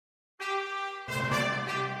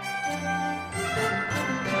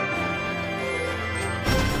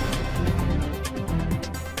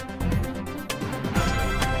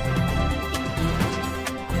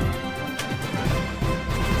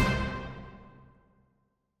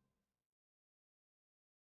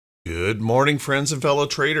Good morning, friends and fellow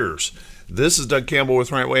traders. This is Doug Campbell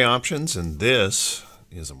with Right Way Options, and this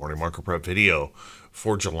is a morning market prep video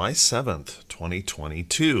for July 7th,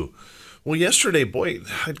 2022. Well, yesterday, boy,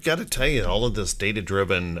 I've got to tell you, all of this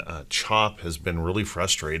data-driven chop has been really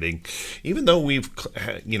frustrating. Even though we've,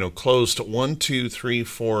 closed 1, 2, 3,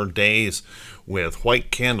 4 days with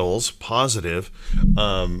white candles positive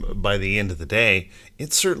by the end of the day,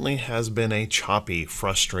 it certainly has been a choppy,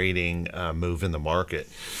 frustrating move in the market.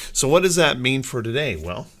 So what does that mean for today?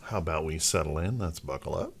 Well, how about we settle in? Let's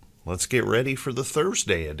buckle up. Let's get ready for the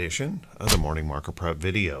Thursday edition of the Morning Market Prep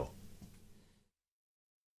video.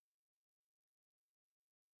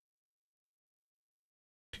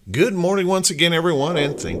 Good morning once again, everyone,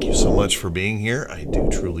 and thank you so much for being here. I do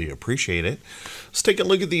truly appreciate it. Let's take a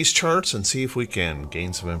look at these charts and see if we can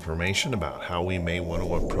gain some information about how we may want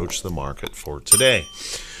to approach the market for today.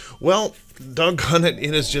 Well, doggone it,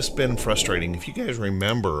 it has just been frustrating. If you guys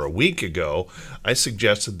remember, a week ago, I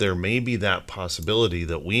suggested there may be that possibility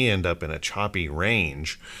that we end up in a choppy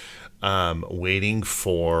range waiting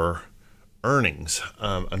for earnings.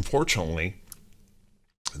 Unfortunately,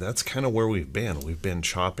 that's kind of where we've been. We've been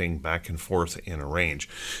chopping back and forth in a range.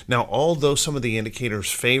 Now, although some of the indicators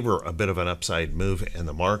favor a bit of an upside move in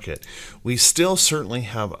the market, we still certainly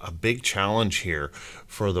have a big challenge here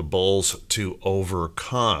for the bulls to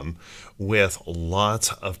overcome with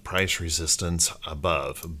lots of price resistance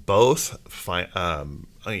above, both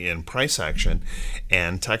in price action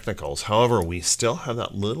and technicals. However, we still have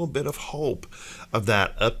that little bit of hope of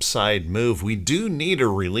that upside move. We do need a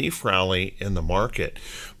relief rally in the market,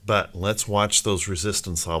 but let's watch those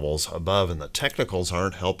resistance levels above, and the technicals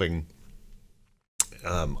aren't helping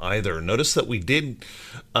either. Notice that we did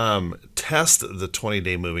test the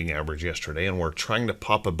 20-day moving average yesterday, and we're trying to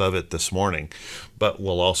pop above it this morning, but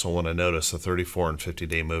we'll also want to notice the 34 and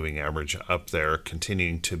 50-day moving average up there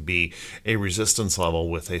continuing to be a resistance level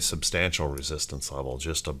with a substantial resistance level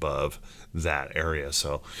just above that area.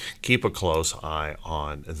 So keep a close eye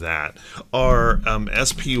on that. Our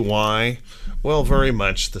SPY, well, very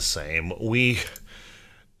much the same.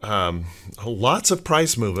 Lots of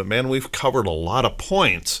price movement, man. We've covered a lot of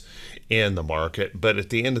points in the market, but at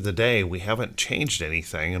the end of the day, we haven't changed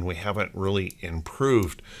anything and we haven't really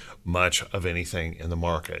improved much of anything in the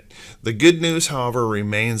market. The good news, however,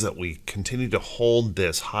 remains that we continue to hold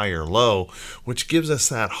this higher low, which gives us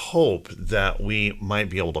that hope that we might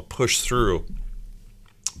be able to push through.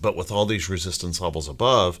 But with all these resistance levels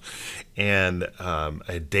above and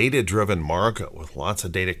a data-driven market with lots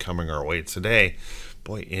of data coming our way today,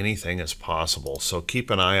 boy, anything is possible. So keep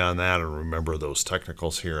an eye on that, and remember those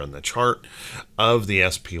technicals here in the chart of the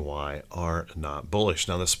SPY are not bullish.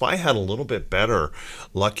 Now, the SPY had a little bit better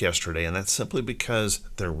luck yesterday, and that's simply because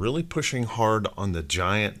they're really pushing hard on the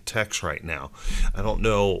giant techs right now. I don't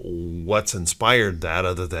know what's inspired that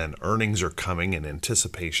other than earnings are coming in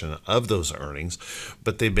anticipation of those earnings,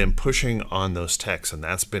 but they've been pushing on those techs, and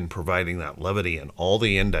that's been providing that levity in all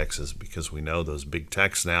the indexes because we know those big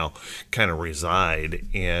techs now kind of reside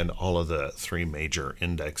in all of the three major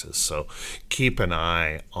indexes. So keep an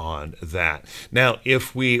eye on that. Now,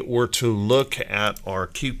 if we were to look at our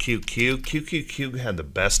QQQ had the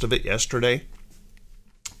best of it yesterday,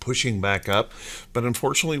 pushing back up, but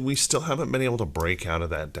unfortunately we still haven't been able to break out of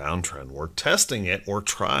that downtrend. We're testing it, we're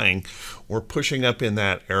trying, we're pushing up in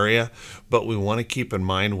that area, but we want to keep in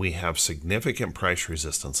mind we have significant price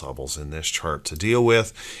resistance levels in this chart to deal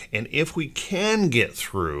with, and if we can get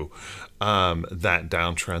through that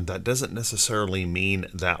downtrend, that doesn't necessarily mean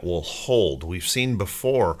that will hold. We've seen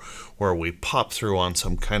before where we pop through on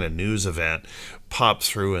some kind of news event, pop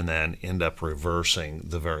through and then end up reversing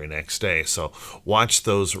the very next day. So watch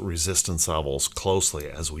those resistance levels closely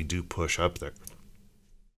as we do push up there.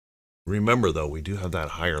 Remember though, we do have that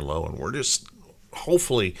higher low, and we're just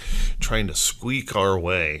hopefully trying to squeak our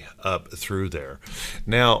way up through there.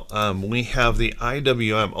 Now we have the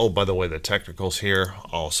IWM. Oh, by the way, the technicals here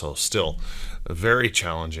also still very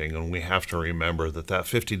challenging, and we have to remember that that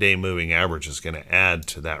 50-day moving average is going to add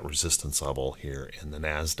to that resistance level here in the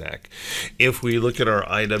NASDAQ. If we look at our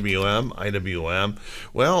IWM,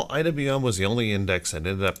 well, IWM was the only index that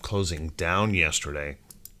ended up closing down yesterday.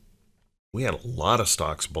 We had a lot of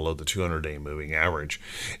stocks below the 200-day moving average,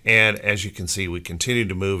 and as you can see, we continue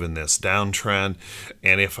to move in this downtrend.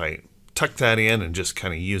 And if I tuck that in and just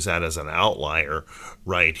kind of use that as an outlier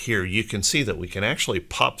right here, you can see that we can actually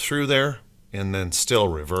pop through there and then still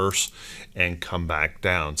reverse and come back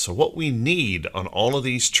down. So what we need on all of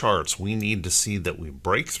these charts, we need to see that we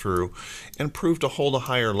break through and prove to hold a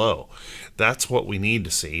higher low. That's what we need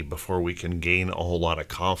to see before we can gain a whole lot of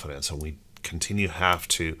confidence, and we continue to have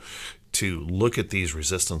to to look at these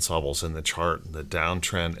resistance levels in the chart. The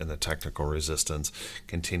downtrend and the technical resistance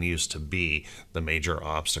continues to be the major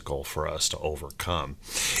obstacle for us to overcome.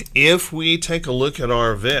 If we take a look at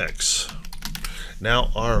our VIX,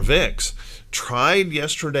 now our VIX tried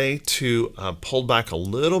yesterday to pull back a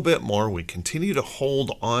little bit more. We continue to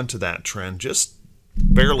hold on to that trend, just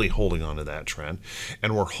barely holding on to that trend,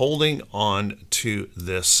 and we're holding on to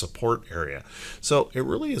this support area. So it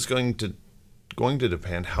really is going to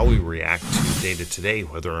depend how we react to data today,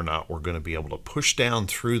 whether or not we're going to be able to push down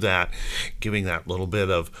through that, giving that little bit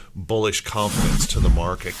of bullish confidence to the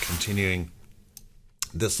market, continuing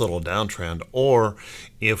this little downtrend, or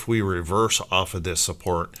if we reverse off of this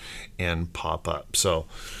support and pop up. So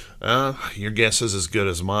your guess is as good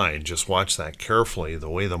as mine. Just watch that carefully. The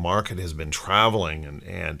way the market has been traveling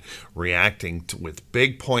and reacting with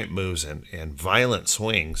big point moves and violent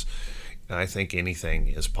swings, I think anything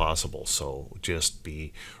is possible. So just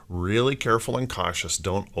be really careful and cautious.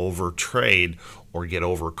 Don't over trade or get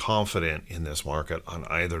overconfident in this market on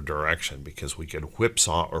either direction, because we could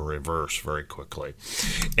whipsaw or reverse very quickly.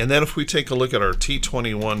 And then if we take a look at our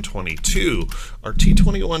T2122, our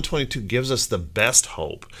T2122 gives us the best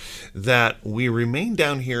hope that we remain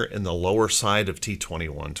down here in the lower side of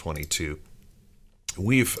T2122.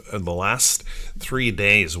 We've, in the last 3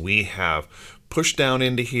 days, we have pushed down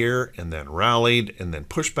into here and then rallied and then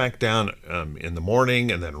pushed back down in the morning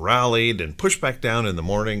and then rallied and pushed back down in the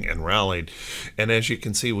morning and rallied. And as you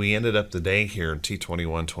can see, we ended up the day here in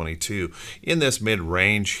T2122 in this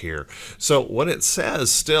mid-range here. So what it says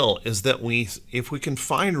still is that if we can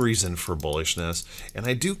find reason for bullishness, and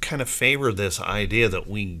I do kind of favor this idea that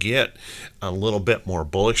we get a little bit more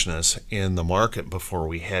bullishness in the market before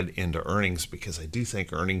we head into earnings, because I do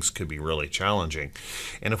think earnings could be really challenging.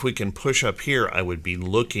 And if we can push up here, I would be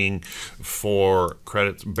looking for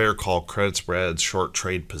bear call credit spreads, short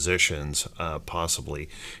trade positions, possibly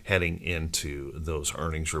heading into those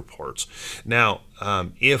earnings reports. Now,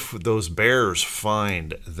 if those bears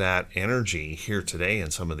find that energy here today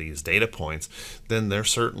in some of these data points, then there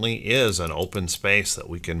certainly is an open space that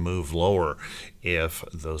we can move lower if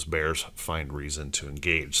those bears find reason to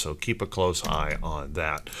engage. So keep a close eye on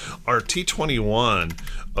that. Our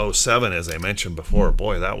T2107, as I mentioned before,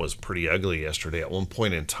 boy, that was pretty ugly yesterday. At one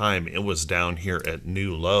point in time, it was down here at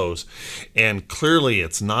new lows, and clearly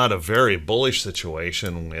it's not a very bullish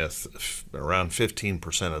situation with around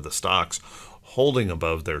 15% of the stocks holding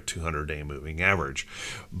above their 200-day moving average.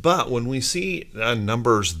 But when we see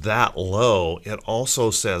numbers that low, it also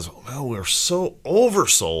says, well, we're so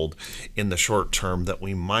oversold in the short term that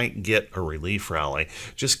we might get a relief rally.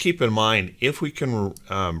 Just keep in mind, if we can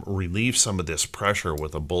relieve some of this pressure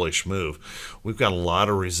with a bullish move, we've got a lot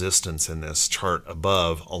of resistance in this chart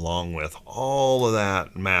above, along with all of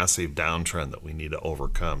that massive downtrend that we need to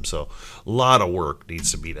overcome. So a lot of work needs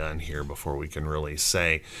to be done here before we can really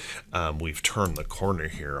say we've turned the corner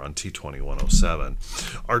here on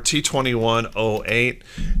T2107. Our T2108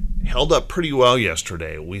 held up pretty well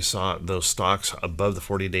yesterday. We saw those stocks above the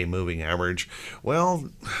 40-day moving average.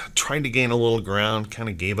 Well, tried to gain a little ground, kind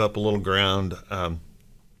of gave up a little ground.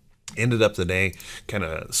 Ended up the day kind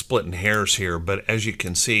of splitting hairs here, but as you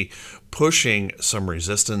can see, pushing some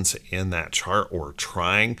resistance in that chart, or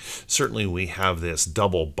trying. Certainly we have this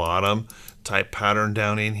double bottom type pattern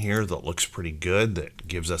down in here that looks pretty good, that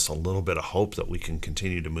gives us a little bit of hope that we can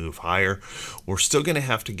continue to move higher. We're still going to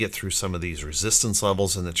have to get through some of these resistance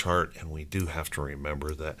levels in the chart, and we do have to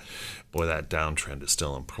remember that, boy, that downtrend is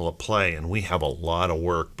still in play, and we have a lot of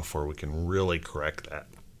work before we can really correct that.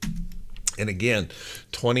 And again,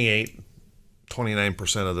 29%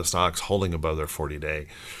 of the stocks holding above their 40-day.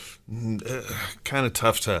 Kind of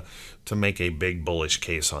tough to make a big bullish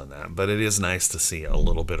case on that, but it is nice to see a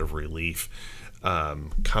little bit of relief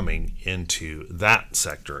coming into that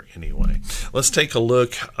sector anyway. Let's take a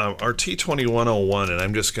look. Our T2101, and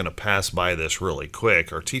I'm just going to pass by this really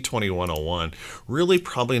quick. Our T2101 really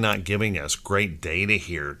probably not giving us great data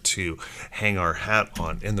here to hang our hat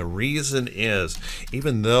on. And the reason is,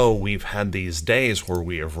 even though we've had these days where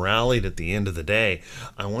we have rallied at the end of the day,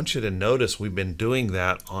 I want you to notice we've been doing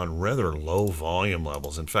that on rather low volume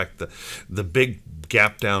levels. In fact, the big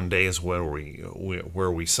gap down days where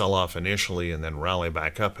we sell off initially and then rally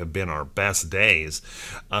back up have been our best days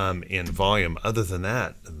in volume. Other than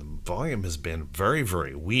that, the volume has been very,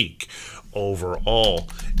 very weak overall,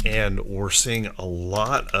 and we're seeing a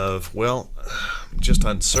lot of, well, just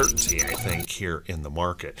uncertainty, I think, here in the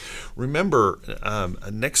market. Remember,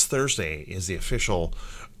 next Thursday is the official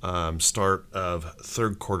start of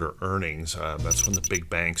third quarter earnings. That's when the big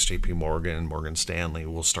banks, JP Morgan, Morgan Stanley,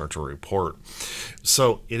 will start to report.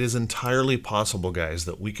 So it is entirely possible, guys,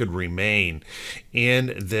 that we could remain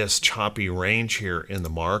in this choppy range here in the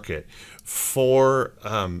market for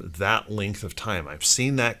that length of time. I've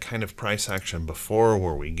seen that kind of price action before,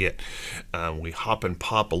 where we hop and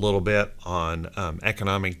pop a little bit on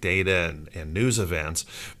economic data and news events,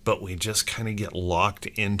 but we just kind of get locked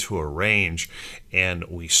into a range and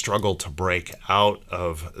we struggle to break out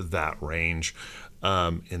of that range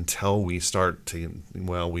until we start to,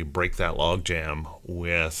 we break that logjam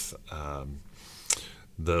with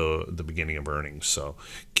the beginning of earnings. So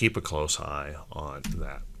keep a close eye on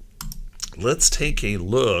that. Let's take a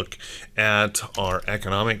look at our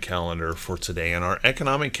economic calendar for today. And our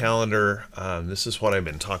economic calendar, this is what I've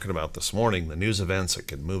been talking about this morning, the news events that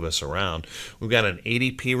could move us around. We've got an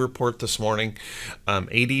ADP report this morning.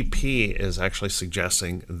 ADP is actually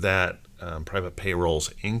suggesting that private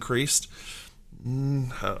payrolls increased.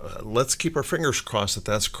 Let's keep our fingers crossed that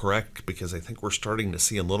that's correct, because I think we're starting to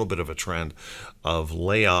see a little bit of a trend of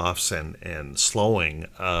layoffs and slowing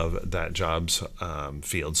of that jobs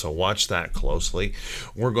field. So watch that closely.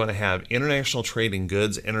 We're going to have international trading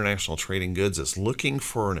goods. International trading goods is looking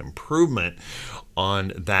for an improvement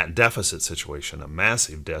on that deficit situation, a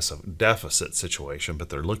massive deficit situation, but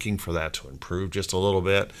they're looking for that to improve just a little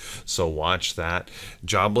bit. So watch that.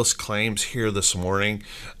 Jobless claims here this morning.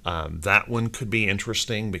 That one could be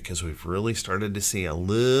interesting, because we've really started to see a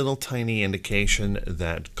little tiny indication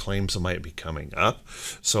that claims might be coming up.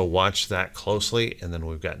 So watch that closely. And then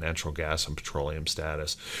we've got natural gas and petroleum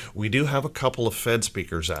status. We do have a couple of Fed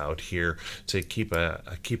speakers out here to keep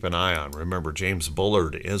an eye on. Remember, James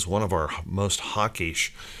Bullard is one of our most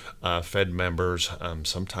hawkish Fed members.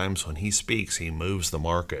 Sometimes when he speaks, he moves the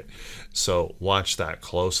market. So watch that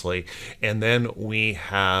closely. And then we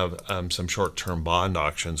have some short-term bond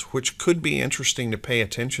auctions, which could be interesting to pay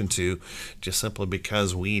attention to, just simply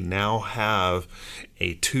because we now have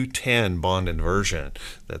a 210 bond inversion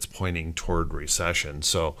that's pointing toward recession.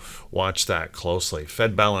 So watch that closely.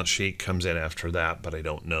 Fed balance sheet comes in after that, but I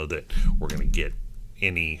don't know that we're going to get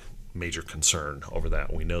any major concern over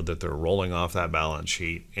that. We know that they're rolling off that balance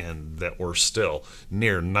sheet and that we're still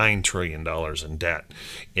near $9 trillion in debt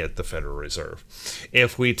at the Federal Reserve.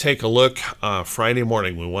 If we take a look Friday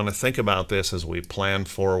morning, we want to think about this as we plan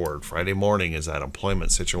forward. Friday morning is that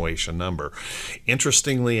employment situation number.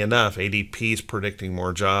 Interestingly enough, ADP is predicting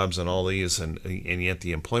more jobs and all these, and yet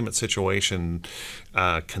the employment situation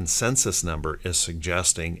consensus number is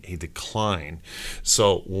suggesting a decline.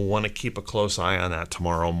 So we'll want to keep a close eye on that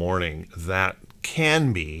tomorrow morning. That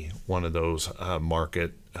can be one of those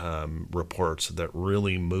market reports that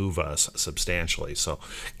really move us substantially. So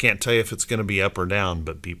can't tell you if it's going to be up or down,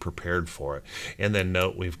 but be prepared for it. And then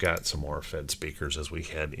note, we've got some more Fed speakers as we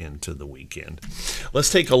head into the weekend.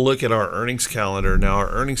 Let's take a look at our earnings calendar. Now,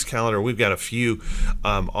 our earnings calendar, we've got a few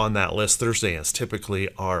on that list. Thursday is typically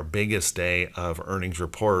our biggest day of earnings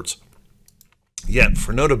reports. Yet,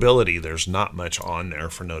 for notability, there's not much on there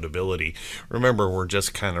for notability. Remember, we're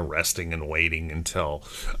just kind of resting and waiting until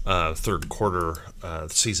third quarter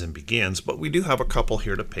season begins. But we do have a couple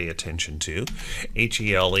here to pay attention to.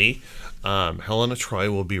 HELE, Helena Troy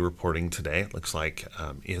will be reporting today. It looks like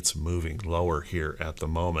it's moving lower here at the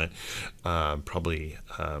moment. Probably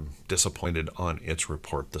disappointed on its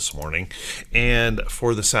report this morning. And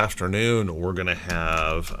for this afternoon, we're going to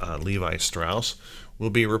have Levi Strauss. We'll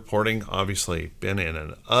be reporting. Obviously been in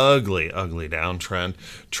an ugly downtrend,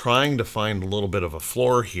 trying to find a little bit of a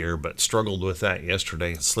floor here, but struggled with that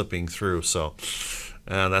yesterday, slipping through. So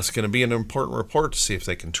that's going to be an important report to see if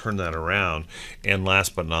they can turn that around. And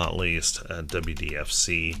last but not least,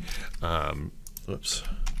 WDFC.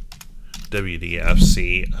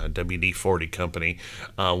 WDFC, WD-40 company.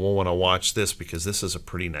 We'll want to watch this because this is a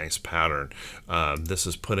pretty nice pattern. This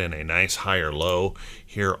has put in a nice higher low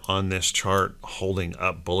here on this chart, holding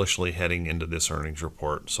up bullishly heading into this earnings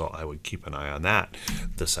report. So I would keep an eye on that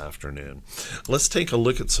this afternoon. Let's take a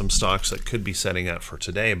look at some stocks that could be setting up for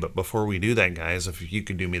today. But before we do that, guys, if you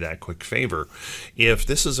could do me that quick favor, if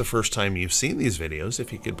this is the first time you've seen these videos,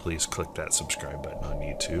 if you could please click that subscribe button on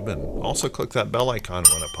YouTube and also click that bell icon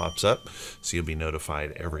when it pops up, so you'll be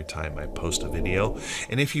notified every time I post a video.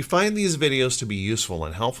 And if you find these videos to be useful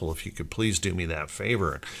and helpful, if you could please do me that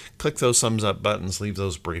favor and click those thumbs up buttons, leave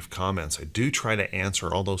those brief comments. I do try to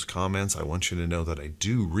answer all those comments. I want you to know that I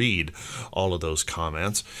do read all of those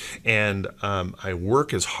comments, and I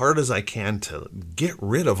work as hard as I can to get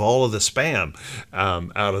rid of all of the spam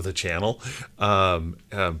out of the channel,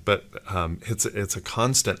 but it's a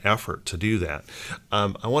constant effort to do that.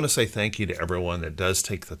 I want to say thank you to everyone that does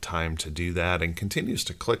take the time to do that and continues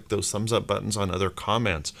to click those thumbs up buttons on other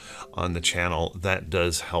comments on the channel. That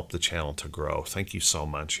does help the channel to grow. Thank you so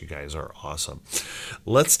much. You guys are awesome.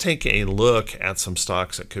 Let's take a look at some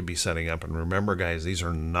stocks that could be setting up. And remember, guys, these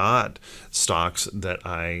are not stocks that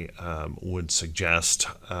I would suggest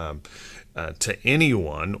to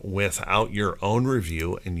anyone without your own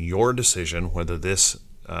review and your decision whether this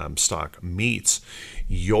stock meets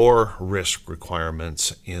your risk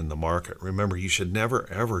requirements in the market. Remember, you should never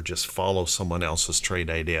ever just follow someone else's trade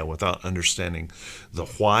idea without understanding the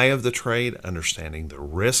why of the trade, understanding the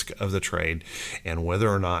risk of the trade, and whether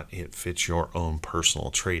or not it fits your own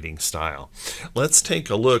personal trading style. Let's take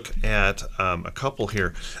a look at a couple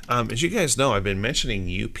here. As you guys know, I've been mentioning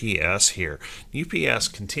UPS here. UPS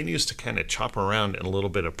continues to kind of chop around in a little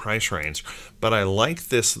bit of price range, but I like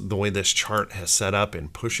this, the way this chart has set up in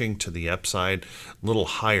pushing to the upside, a little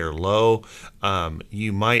higher low.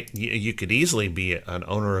 You could easily be an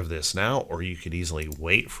owner of this now, or you could easily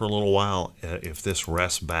wait for a little while if this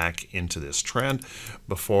rests back into this trend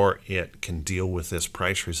before it can deal with this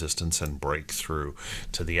price resistance and break through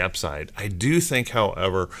to the upside. I do think,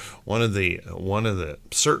 however, one of the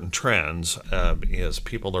certain trends is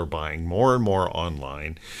people are buying more and more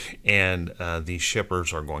online, and these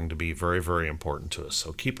shippers are going to be very, very important to us.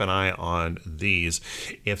 So keep an eye on these.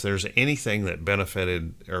 If there's anything that benefited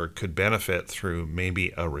or could benefit through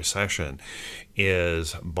maybe a recession,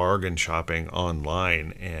 is bargain shopping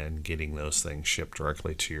online and getting those things shipped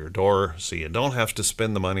directly to your door so you don't have to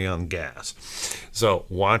spend the money on gas. So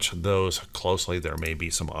watch those closely. There may be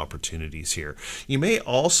some opportunities here. You may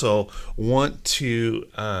also want to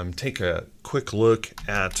take a quick look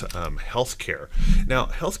at healthcare. Now,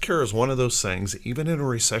 healthcare is one of those things, even in a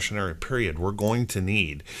recessionary period, we're going to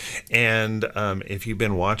need. And if you've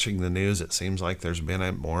been watching the news, it seems like there's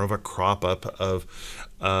been more of a crop up of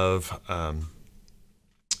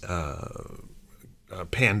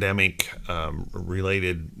pandemic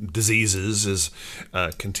related diseases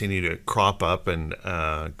continue to crop up and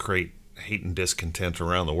create hate and discontent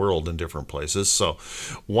around the world in different places. So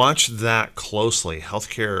watch that closely.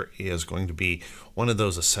 Healthcare is going to be one of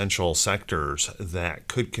those essential sectors that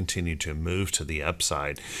could continue to move to the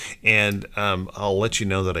upside. And I'll let you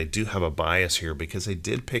know that I do have a bias here because I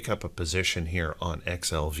did pick up a position here on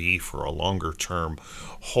XLV for a longer term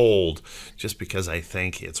hold, just because I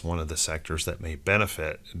think it's one of the sectors that may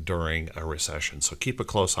benefit during a recession. So keep a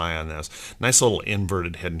close eye on this. Nice little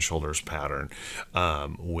inverted head and shoulders pattern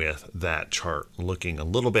with that chart looking a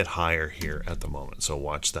little bit higher here at the moment. So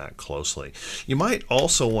watch that closely. You might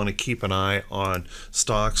also want to keep an eye on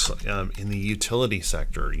stocks in the utility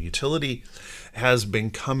sector. Utility has been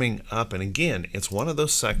coming up, and again, it's one of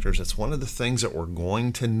those sectors, it's one of the things that we're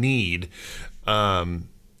going to need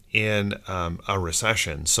in a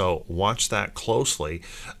recession. So watch that closely.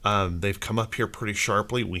 They've come up here pretty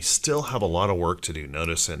sharply. We still have a lot of work to do.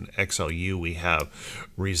 Notice in XLU we have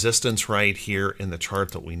resistance right here in the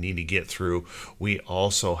chart that we need to get through. We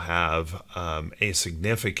also have a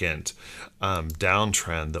significant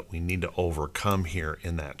downtrend that we need to overcome here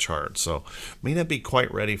in that chart. So may not be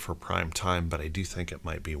quite ready for prime time, but I do think it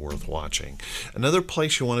might be worth watching. Another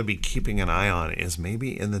place you want to be keeping an eye on is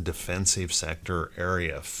maybe in the defensive sector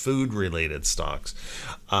area, food related stocks,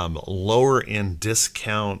 lower in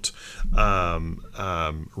discount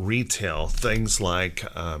retail, things like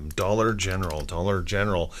Dollar General. Dollar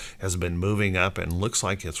General has been moving up and looks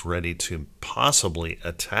like it's ready to possibly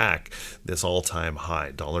attack this all-time high.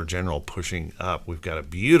 Dollar General pushing up. We've got a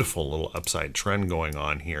beautiful little upside trend going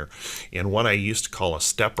on here in what I used to call a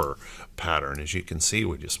stepper pattern. As you can see,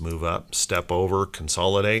 we just move up, step over,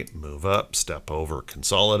 consolidate, move up, step over,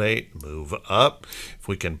 consolidate, move up. If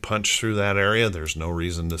we can punch through that area, there's no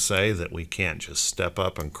reason to say that we can't just step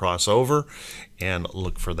up and cross over and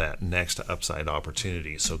look for that next upside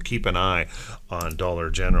opportunity. So keep an eye on Dollar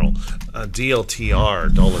General.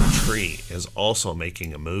 DLTR, Dollar Tree, is also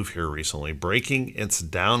making a move here recently, breaking its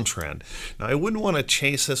downtrend. Now, I wouldn't want to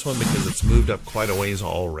chase this one because it's moved up quite a ways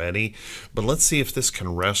already, but let's see if this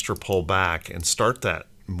can rest or pull back and start that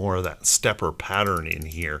more of that stepper pattern in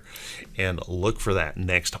here and look for that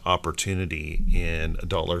next opportunity in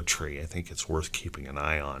Dollar Tree. I think it's worth keeping an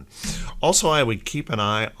eye on. Also, I would keep an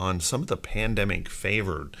eye on some of the pandemic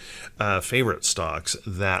favorite stocks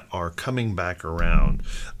that are coming back around.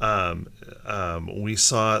 We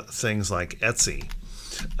saw things like Etsy.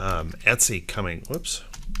 Etsy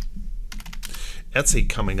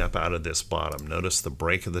coming up out of this bottom. Notice the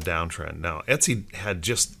break of the downtrend. Now, Etsy had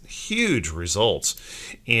just huge results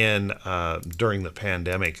during the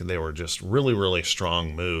pandemic. They were just really, really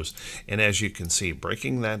strong moves. And as you can see,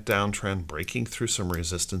 breaking that downtrend, breaking through some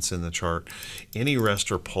resistance in the chart, any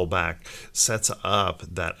rest or pullback sets up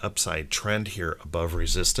that upside trend here above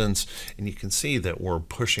resistance. And you can see that we're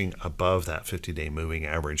pushing above that 50-day moving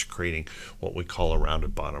average, creating what we call a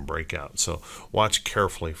rounded bottom breakout. So watch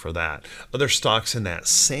carefully for that. Other stocks in that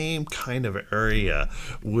same kind of area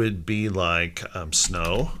would be like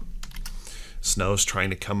Snow. Snow's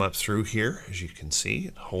trying to come up through here, as you can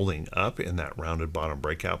see, holding up in that rounded bottom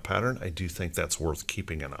breakout pattern. I do think that's worth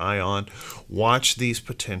keeping an eye on. Watch these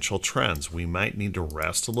potential trends. We might need to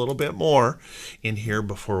rest a little bit more in here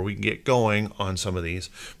before we get going on some of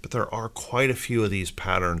these, but there are quite a few of these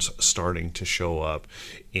patterns starting to show up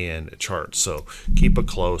in charts, so keep a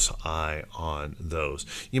close eye on those.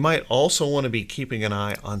 You might also want to be keeping an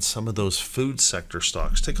eye on some of those food sector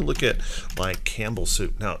stocks. Take a look at like Campbell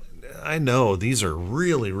Soup. Now, I know these are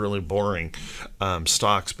really, really boring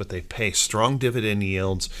stocks, but they pay strong dividend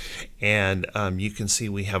yields. And you can see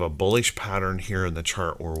we have a bullish pattern here in the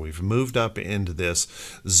chart where we've moved up into this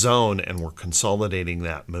zone and we're consolidating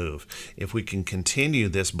that move. If we can continue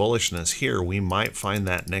this bullishness here, we might find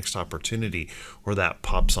that next opportunity where that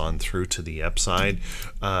pops on through to the upside.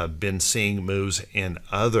 Been seeing moves in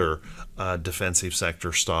other defensive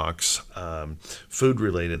sector stocks,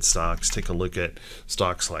 food-related stocks. Take a look at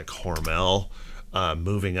stocks like Hormel.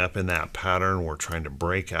 Moving up in that pattern. We're trying to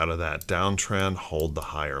break out of that downtrend, hold the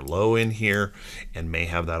higher low in here, and may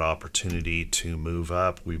have that opportunity to move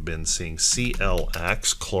up. We've been seeing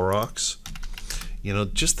CLX, Clorox, you know,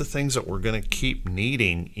 just the things that we're going to keep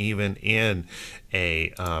needing even in a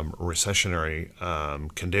recessionary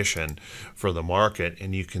condition for the market.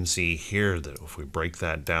 And you can see here that if we break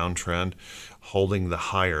that downtrend, holding the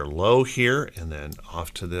higher low here, and then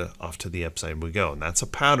off to the upside we go. And that's a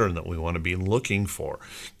pattern that we want to be looking for.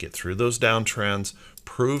 Get through those downtrends,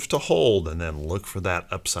 prove to hold, and then look for that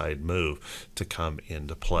upside move to come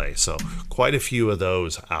into play. So quite a few of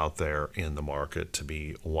those out there in the market to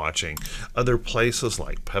be watching. Other places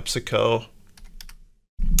like PepsiCo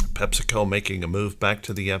making a move back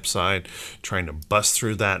to the upside, trying to bust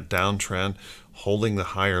through that downtrend, holding the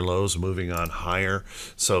higher lows, moving on higher.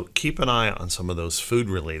 So keep an eye on some of those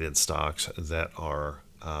food-related stocks that are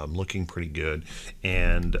looking pretty good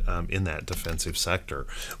and in that defensive sector.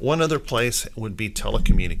 One other place would be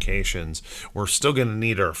telecommunications. We're still going to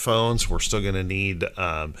need our phones. We're still going to need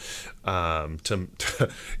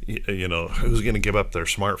you know, who's going to give up their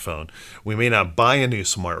smartphone? We may not buy a new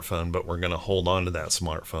smartphone, but we're going to hold on to that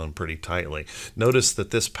smartphone pretty tightly. Notice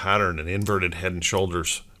that this pattern, an inverted head and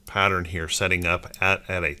shoulders pattern here, setting up at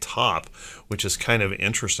a top, which is kind of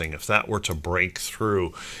interesting. If that were to break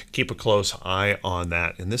through, keep a close eye on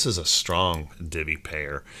that. And this is a strong divvy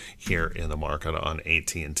pair here in the market on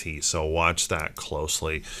AT&T, so watch that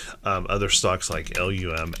closely. Other stocks like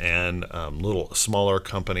LUM and little smaller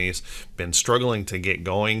companies been struggling to get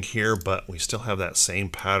going here, but we still have that same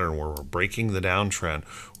pattern where we're breaking the downtrend.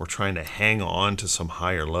 We're trying to hang on to some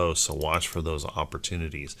higher lows, so watch for those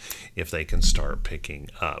opportunities if they can start picking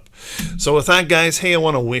up. So with that, guys, hey, I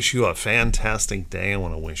want to wish you a fantastic day. I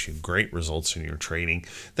want to wish you great results in your trading.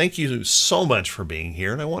 Thank you so much for being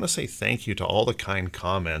here, and I want to say thank you to all the kind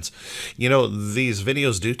comments. You know, these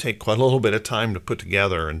videos do take quite a little bit of time to put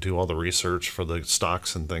together and do all the research for the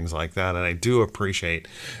stocks and things like that, and I do appreciate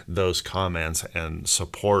those comments and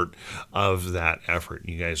support of that effort.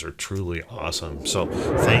 You guys are truly awesome. So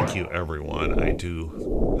thank you, everyone. I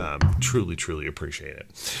do truly appreciate it.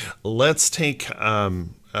 Let's take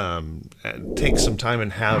some time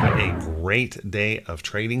and have a great day of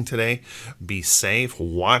trading today. Be safe.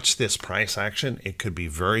 Watch this price action. It could be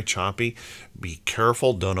very choppy. Be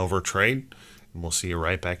careful. Don't overtrade. And we'll see you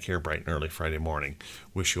right back here bright and early Friday morning.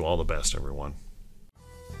 Wish you all the best, everyone.